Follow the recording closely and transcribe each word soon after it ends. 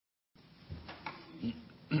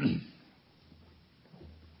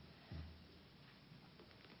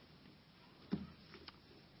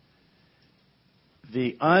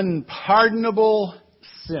Unpardonable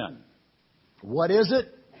sin. What is it?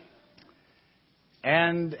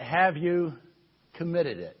 And have you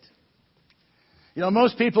committed it? You know,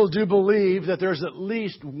 most people do believe that there's at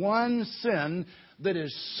least one sin that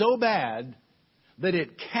is so bad that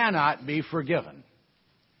it cannot be forgiven.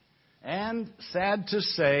 And sad to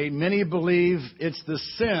say, many believe it's the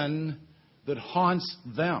sin that haunts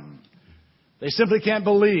them. They simply can't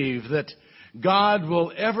believe that God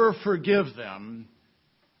will ever forgive them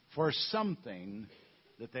for something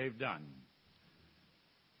that they've done.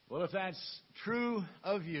 Well, if that's true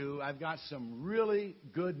of you, I've got some really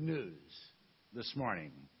good news this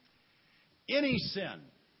morning. Any sin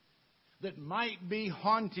that might be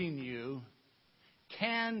haunting you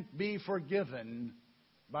can be forgiven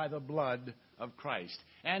by the blood of Christ.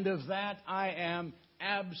 And of that I am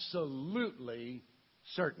absolutely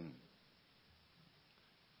certain.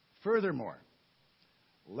 Furthermore,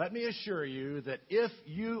 let me assure you that if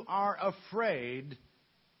you are afraid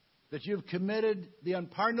that you've committed the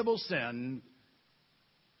unpardonable sin,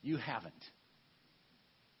 you haven't.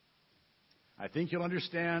 I think you'll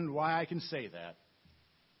understand why I can say that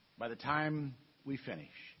by the time we finish.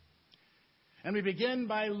 And we begin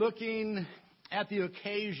by looking at the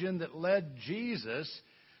occasion that led Jesus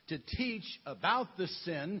to teach about the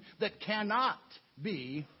sin that cannot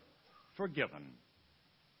be forgiven.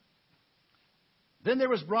 Then there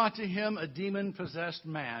was brought to him a demon-possessed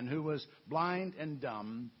man who was blind and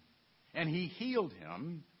dumb, and he healed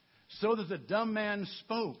him so that the dumb man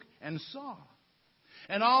spoke and saw.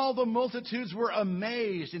 And all the multitudes were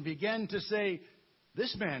amazed and began to say,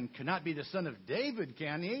 "This man cannot be the son of David,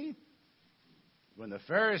 can he?" When the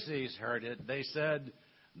Pharisees heard it, they said,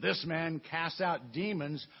 "This man casts out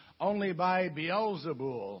demons only by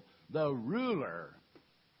Beelzebul, the ruler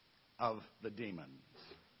of the demons."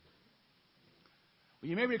 Well,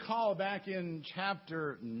 you may recall back in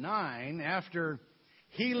chapter 9, after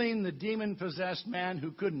healing the demon-possessed man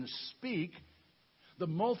who couldn't speak, the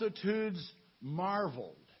multitudes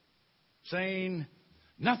marveled, saying,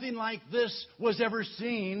 "Nothing like this was ever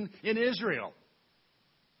seen in Israel."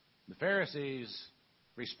 The Pharisees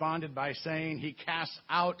responded by saying, "He casts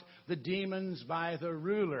out the demons by the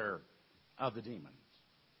ruler of the demons."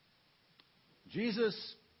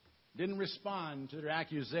 Jesus didn't respond to their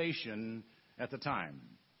accusation at the time.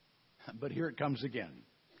 But here it comes again.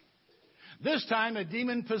 This time, a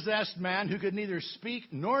demon-possessed man who could neither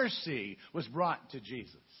speak nor see was brought to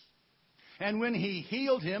Jesus. And when he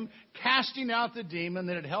healed him, casting out the demon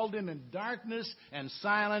that had held him in darkness and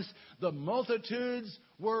silence, the multitudes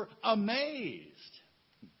were amazed.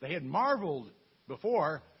 They had marveled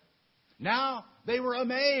before. Now they were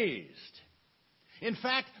amazed. In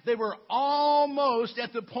fact, they were almost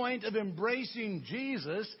at the point of embracing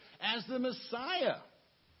Jesus as the Messiah,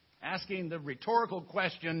 asking the rhetorical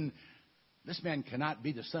question, "This man cannot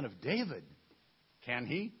be the son of David, can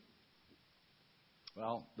he?"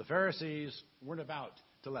 Well, the Pharisees weren't about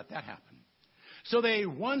to let that happen. So they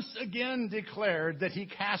once again declared that he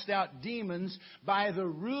cast out demons by the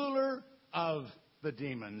ruler of the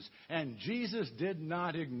demons. And Jesus did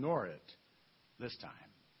not ignore it this time.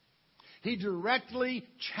 He directly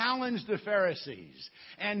challenged the Pharisees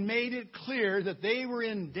and made it clear that they were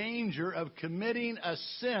in danger of committing a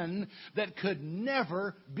sin that could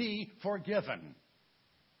never be forgiven.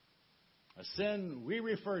 A sin we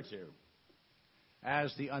refer to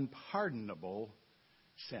as the unpardonable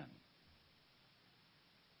sin.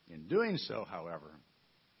 In doing so, however,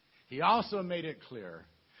 he also made it clear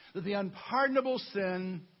that the unpardonable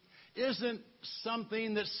sin isn't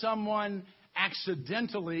something that someone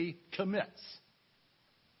accidentally commits.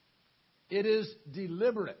 It is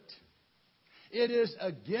deliberate. It is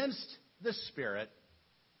against the Spirit,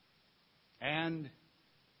 and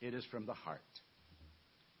it is from the heart.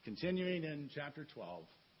 Continuing in chapter 12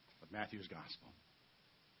 of Matthew's Gospel.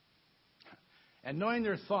 And knowing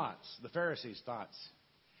their thoughts, the Pharisees' thoughts,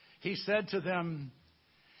 he said to them,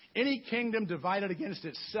 "Any kingdom divided against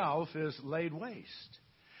itself is laid waste,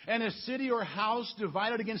 and a city or house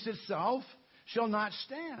divided against itself shall not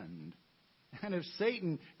stand. And if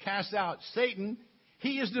Satan casts out Satan,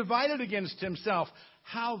 he is divided against himself.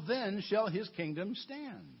 How then shall his kingdom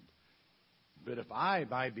stand? But if I,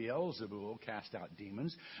 by Beelzebul, cast out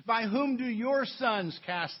demons, by whom do your sons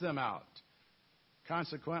cast them out?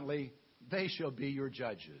 Consequently, they shall be your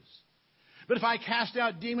judges. But if I cast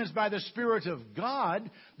out demons by the Spirit of God,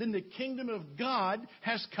 then the kingdom of God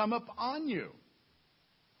has come upon you.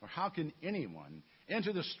 Or how can anyone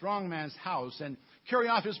enter the strong man's house and carry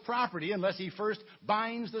off his property unless he first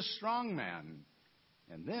binds the strong man?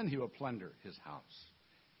 And then he will plunder his house.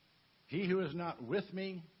 He who is not with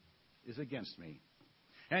me is against me.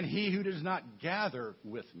 and he who does not gather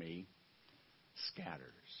with me scatters.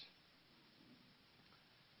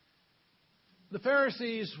 The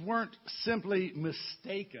Pharisees weren't simply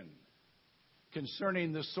mistaken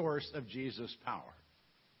concerning the source of Jesus' power.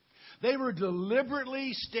 They were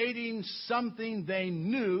deliberately stating something they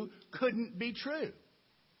knew couldn't be true,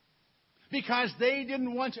 because they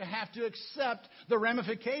didn't want to have to accept the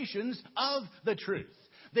ramifications of the truth.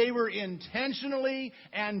 They were intentionally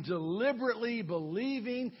and deliberately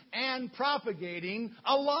believing and propagating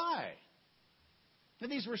a lie. Now,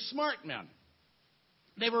 these were smart men.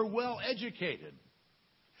 They were well educated.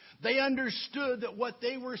 They understood that what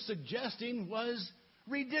they were suggesting was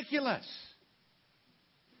ridiculous.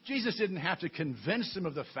 Jesus didn't have to convince them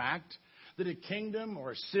of the fact that a kingdom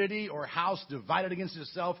or a city or house divided against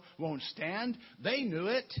itself won't stand. They knew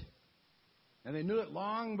it. And they knew it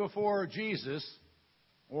long before Jesus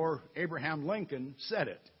or Abraham Lincoln said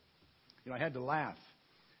it. I had to laugh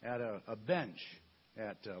at a bench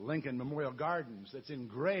at Lincoln Memorial Gardens that's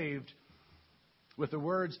engraved with the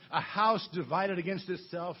words, "A house divided against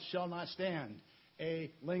itself shall not stand.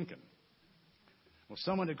 A. Lincoln." Well,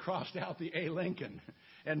 someone had crossed out the A. Lincoln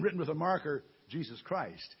and written with a marker, "Jesus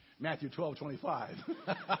Christ," Matthew 12:25.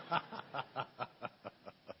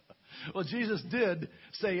 Well, Jesus did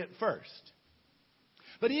say it first.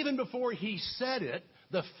 But even before he said it,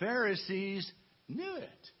 the Pharisees knew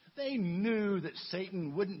it. They knew that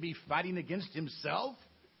Satan wouldn't be fighting against himself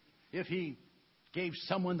if he gave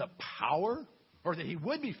someone the power, or that he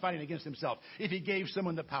would be fighting against himself if he gave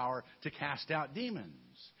someone the power to cast out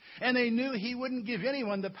demons. And they knew he wouldn't give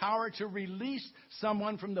anyone the power to release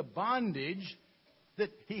someone from the bondage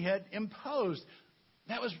that he had imposed.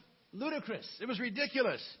 That was ludicrous. It was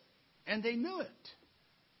ridiculous. And they knew it.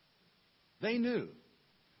 They knew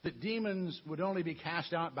that demons would only be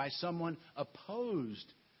cast out by someone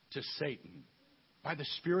opposed to Satan, by the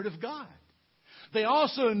Spirit of God. They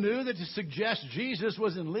also knew that to suggest Jesus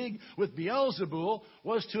was in league with Beelzebul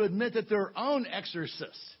was to admit that their own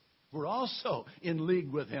exorcists were also in league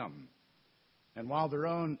with him. And while their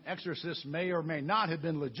own exorcists may or may not have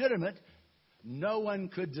been legitimate, no one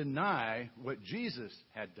could deny what Jesus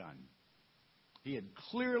had done. He had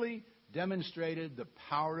clearly demonstrated the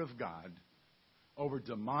power of God over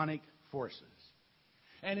demonic forces.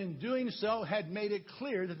 And in doing so, had made it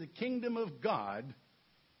clear that the kingdom of God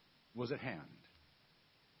was at hand.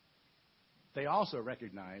 They also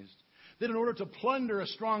recognized that in order to plunder a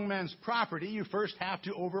strong man's property, you first have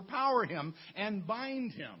to overpower him and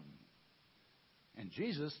bind him. And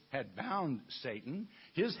Jesus had bound Satan.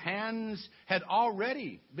 His hands had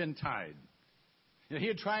already been tied. He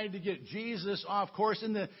had tried to get Jesus off course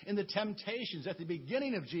in the temptations at the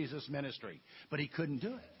beginning of Jesus' ministry, but he couldn't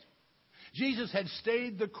do it. Jesus had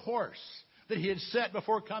stayed the course that he had set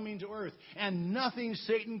before coming to earth, and nothing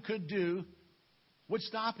Satan could do would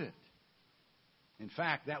stop it. In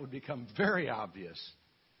fact, that would become very obvious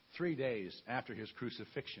 3 days after his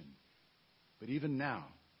crucifixion. But even now,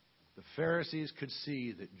 the Pharisees could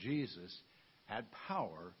see that Jesus had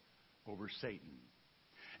power over Satan.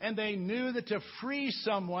 And they knew that to free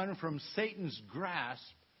someone from Satan's grasp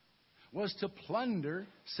was to plunder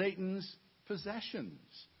Satan's possessions.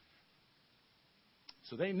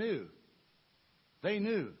 So they knew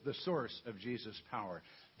the source of Jesus' power.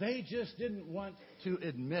 They just didn't want to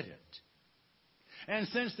admit it. And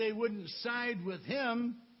since they wouldn't side with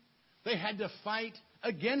him, they had to fight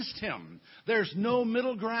against him. There's no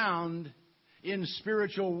middle ground in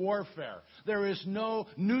spiritual warfare. There is no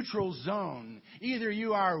neutral zone. Either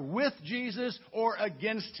you are with Jesus or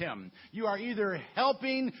against him. You are either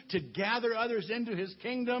helping to gather others into his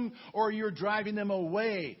kingdom, or you're driving them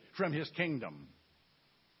away from his kingdom.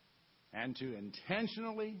 And to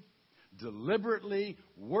intentionally, deliberately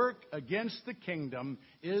work against the kingdom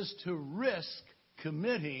is to risk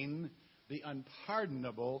committing the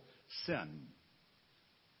unpardonable sin,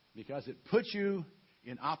 because it puts you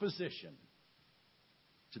in opposition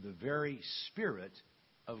to the very Spirit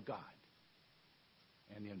of God.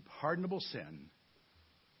 And the unpardonable sin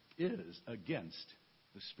is against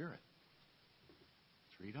the Spirit.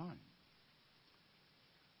 Let's read on.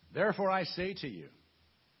 Therefore I say to you,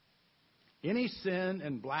 any sin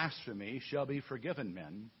and blasphemy shall be forgiven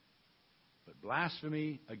men, but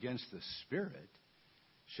blasphemy against the Spirit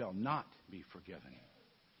shall not be forgiven.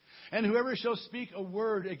 And whoever shall speak a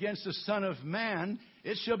word against the Son of Man,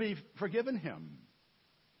 it shall be forgiven him.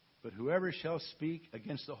 But whoever shall speak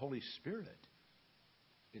against the Holy Spirit,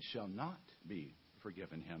 it shall not be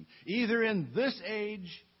forgiven him, either in this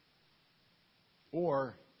age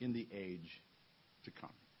or in the age to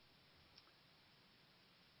come.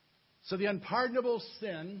 So the unpardonable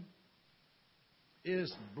sin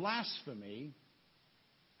is blasphemy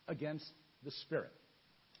against the Spirit.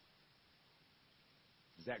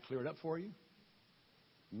 Does that clear it up for you?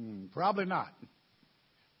 Probably not.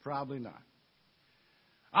 Probably not.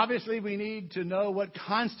 Obviously, we need to know what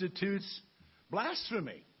constitutes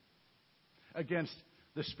blasphemy against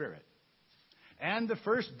the Spirit. And the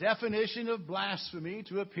first definition of blasphemy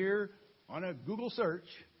to appear on a Google search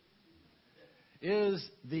is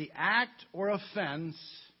the act or offense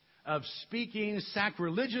of speaking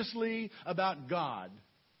sacrilegiously about God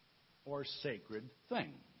or sacred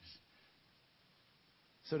things.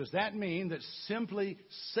 So does that mean that simply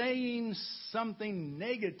saying something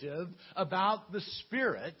negative about the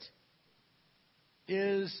Spirit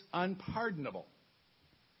is unpardonable?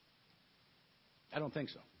 I don't think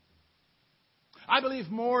so. I believe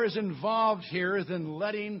more is involved here than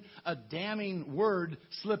letting a damning word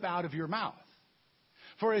slip out of your mouth.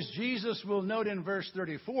 For as Jesus will note in verse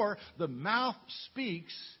 34, the mouth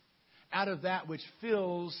speaks out of that which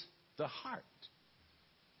fills the heart.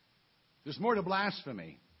 There's more to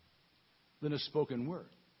blasphemy than a spoken word.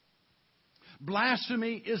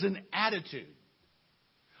 Blasphemy is an attitude,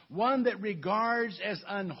 one that regards as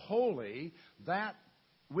unholy that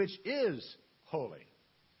which is holy.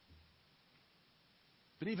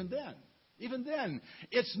 But even then,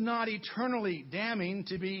 it's not eternally damning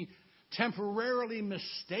to be temporarily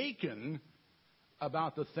mistaken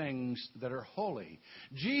about the things that are holy.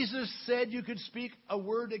 Jesus said you could speak a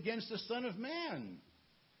word against the Son of Man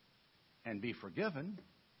and be forgiven.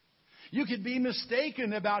 You could be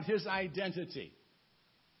mistaken about his identity.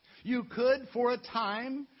 You could, for a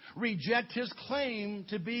time, reject his claim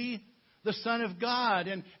to be the Son of God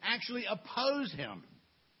and actually oppose him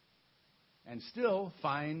and still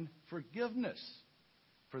find forgiveness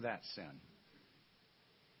for that sin.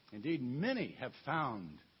 Indeed, many have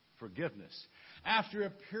found forgiveness after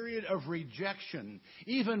a period of rejection,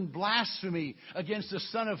 even blasphemy against the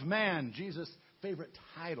Son of Man, Jesus' favorite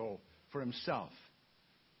title for himself.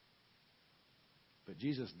 But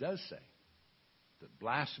Jesus does say that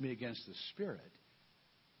blasphemy against the Spirit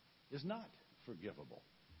is not forgivable.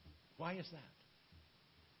 Why is that?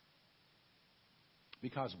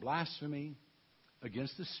 Because blasphemy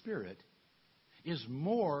against the Spirit is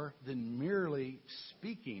more than merely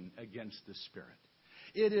speaking against the Spirit.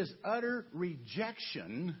 It is utter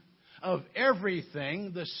rejection of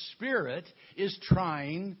everything the Spirit is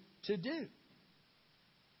trying to do.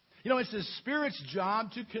 You know, it's the Spirit's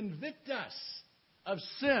job to convict us of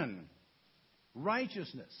sin,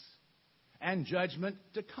 righteousness, and judgment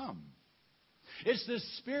to come. It's the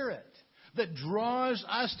Spirit that draws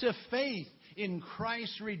us to faith in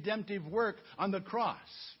Christ's redemptive work on the cross.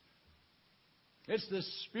 It's the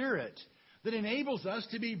Spirit that enables us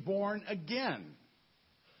to be born again.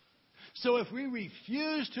 So if we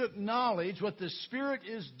refuse to acknowledge what the Spirit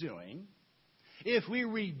is doing, if we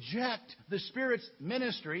reject the Spirit's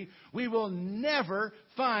ministry, we will never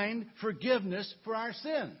find forgiveness for our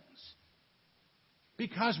sins,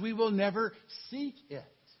 because we will never seek it.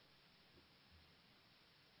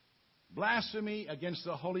 Blasphemy against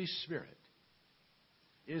the Holy Spirit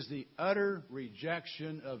is the utter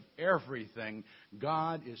rejection of everything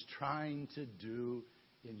God is trying to do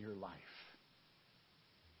in your life.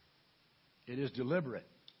 It is deliberate.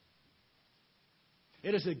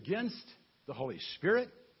 It is against the Holy Spirit,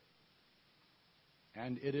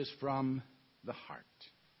 and it is from the heart.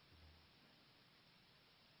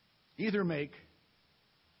 Either make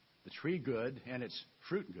the tree good and its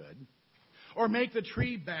fruit good, or make the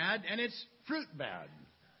tree bad and its fruit bad.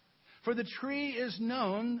 For the tree is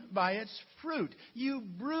known by its fruit. You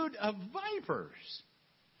brood of vipers!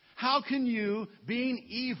 How can you, being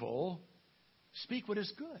evil, speak what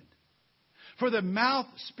is good? For the mouth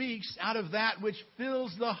speaks out of that which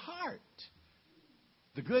fills the heart.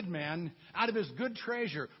 The good man, out of his good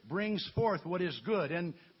treasure, brings forth what is good.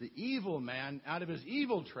 And the evil man, out of his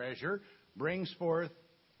evil treasure, brings forth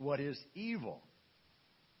what is evil.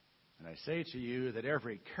 And I say to you that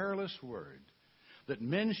every careless word that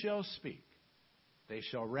men shall speak, they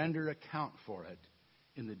shall render account for it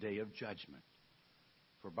in the day of judgment.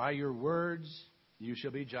 For by your words you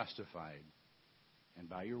shall be justified, and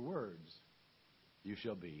by your words you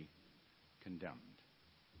shall be condemned.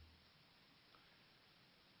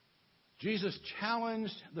 Jesus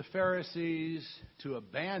challenged the Pharisees to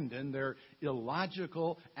abandon their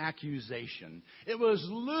illogical accusation. It was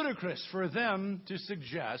ludicrous for them to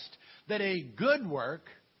suggest that a good work,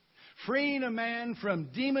 freeing a man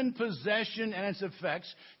from demon possession and its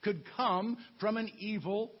effects, could come from an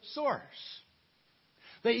evil source.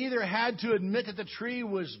 They either had to admit that the tree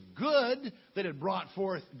was good, that it brought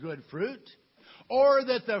forth good fruit, or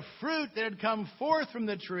that the fruit that had come forth from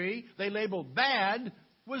the tree they labeled bad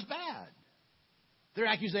was bad. Their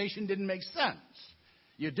accusation didn't make sense.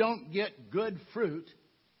 You don't get good fruit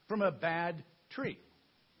from a bad tree.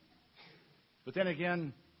 But then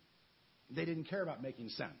again, they didn't care about making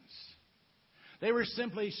sense. They were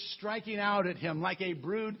simply striking out at him like a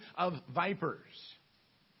brood of vipers.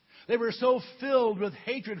 They were so filled with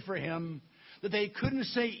hatred for him that they couldn't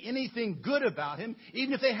say anything good about him,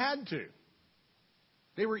 even if they had to.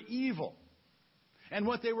 They were evil. And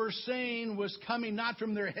what they were saying was coming not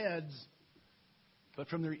from their heads, but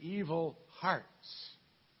from their evil hearts.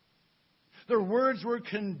 Their words were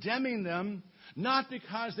condemning them, not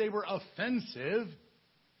because they were offensive,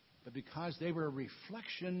 but because they were a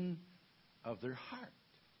reflection of their heart.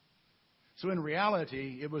 So in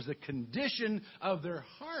reality, it was the condition of their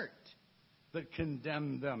heart that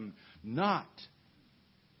condemned them, not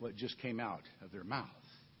what just came out of their mouth.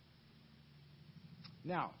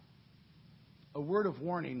 Now, a word of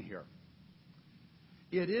warning here.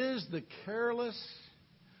 It is the careless,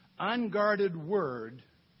 unguarded word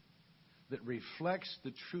that reflects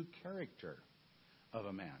the true character of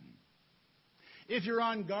a man. If you're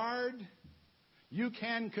on guard, you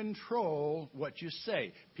can control what you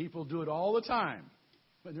say. People do it all the time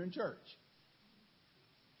when they're in church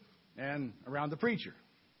and around the preacher.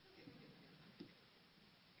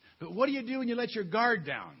 But what do you do when you let your guard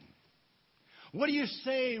down? What do you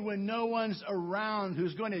say when no one's around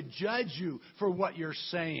who's going to judge you for what you're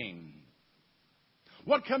saying?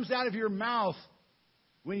 What comes out of your mouth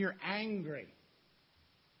when you're angry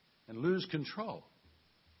and lose control?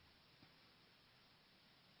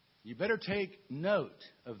 You better take note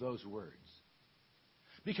of those words,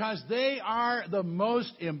 because they are the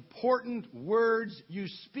most important words you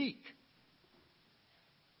speak.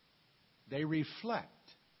 They reflect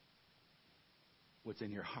what's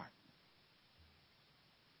in your heart.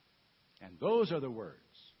 And those are the words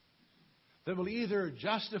that will either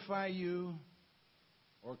justify you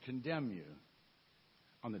or condemn you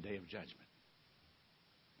on the day of judgment.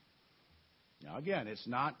 Now, again, it's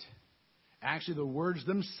not actually the words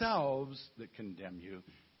themselves that condemn you.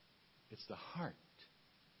 It's the heart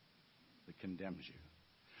that condemns you.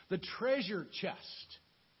 The treasure chest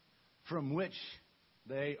from which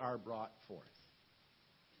they are brought forth.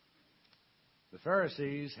 The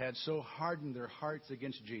Pharisees had so hardened their hearts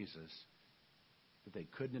against Jesus that they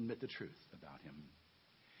couldn't admit the truth about him,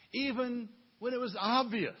 even when it was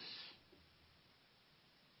obvious.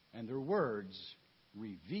 And their words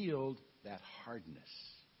revealed that hardness.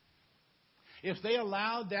 If they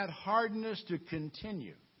allowed that hardness to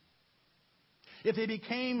continue, if they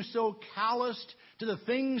became so calloused to the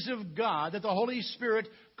things of God that the Holy Spirit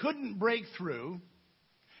couldn't break through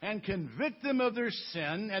and convict them of their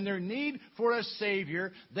sin and their need for a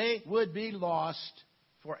Savior, they would be lost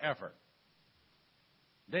forever.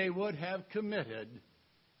 They would have committed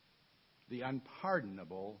the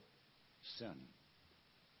unpardonable sin.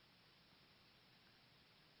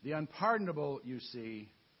 The unpardonable, you see,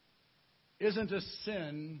 isn't a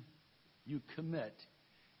sin you commit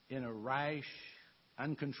in a rash,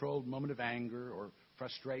 uncontrolled moment of anger or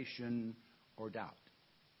frustration or doubt.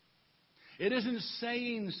 It isn't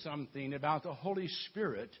saying something about the Holy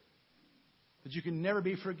Spirit that you can never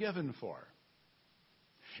be forgiven for.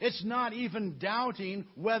 It's not even doubting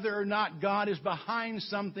whether or not God is behind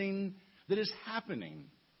something that is happening.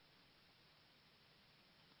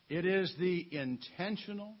 It is the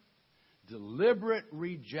intentional, deliberate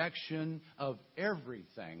rejection of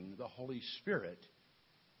everything the Holy Spirit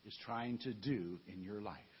is trying to do in your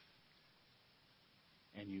life.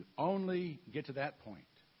 And you only get to that point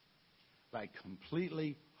by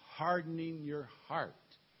completely hardening your heart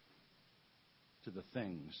to the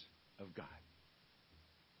things of God.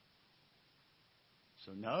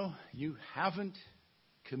 So no, you haven't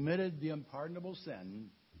committed the unpardonable sin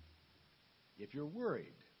if you're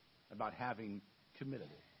worried about having committed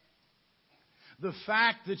it. The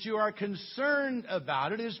fact that you are concerned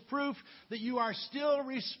about it is proof that you are still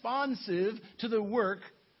responsive to the work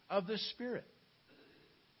of the Spirit.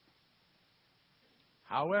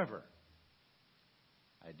 However,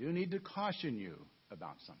 I do need to caution you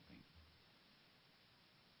about something.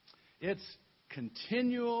 It's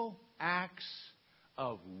continual acts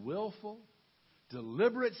of willful,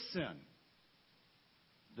 deliberate sin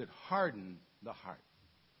that harden the heart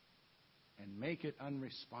and make it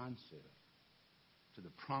unresponsive to the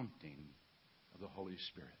prompting of the Holy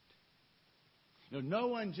Spirit. You know, no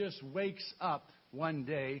one just wakes up one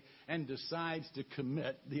day and decides to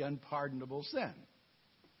commit the unpardonable sin.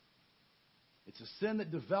 It's a sin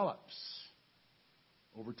that develops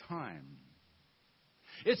over time.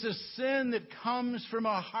 It's a sin that comes from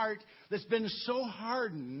a heart that's been so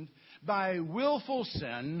hardened by willful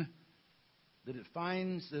sin that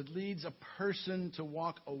it leads a person to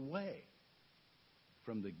walk away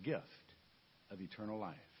from the gift of eternal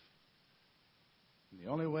life. And the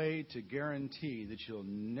only way to guarantee that you'll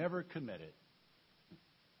never commit it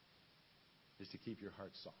is to keep your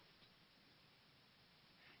heart soft.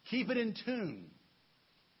 Keep it in tune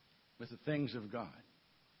with the things of God.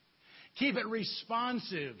 Keep it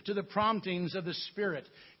responsive to the promptings of the Spirit.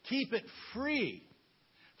 Keep it free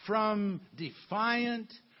from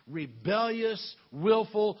defiant, rebellious,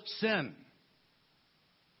 willful sin.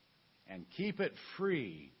 And keep it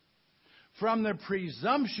free from the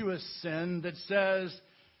presumptuous sin that says,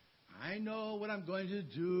 I know what I'm going to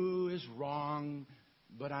do is wrong,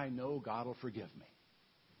 but I know God will forgive me.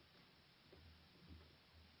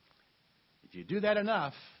 If you do that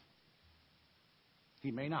enough,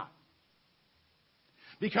 He may not.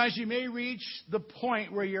 Because you may reach the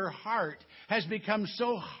point where your heart has become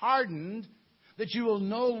so hardened that you will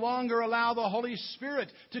no longer allow the Holy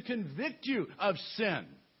Spirit to convict you of sin,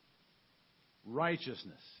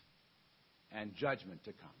 righteousness, and judgment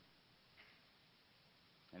to come.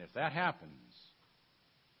 And if that happens,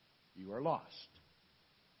 you are lost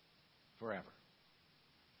forever.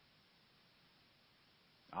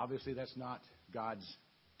 Obviously, that's not God's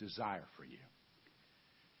desire for you.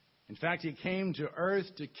 In fact, He came to earth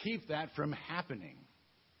to keep that from happening.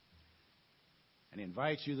 And He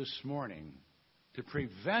invites you this morning to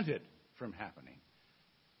prevent it from happening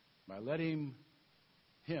by letting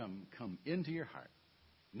Him come into your heart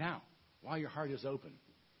now, while your heart is open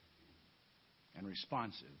and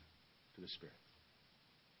responsive to the Spirit.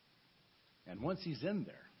 And once He's in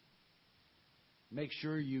there, make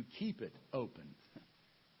sure you keep it open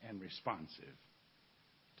and responsive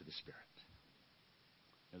to the Spirit.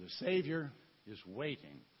 Now, the Savior is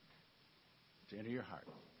waiting to enter your heart.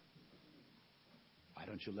 Why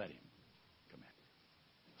don't you let Him?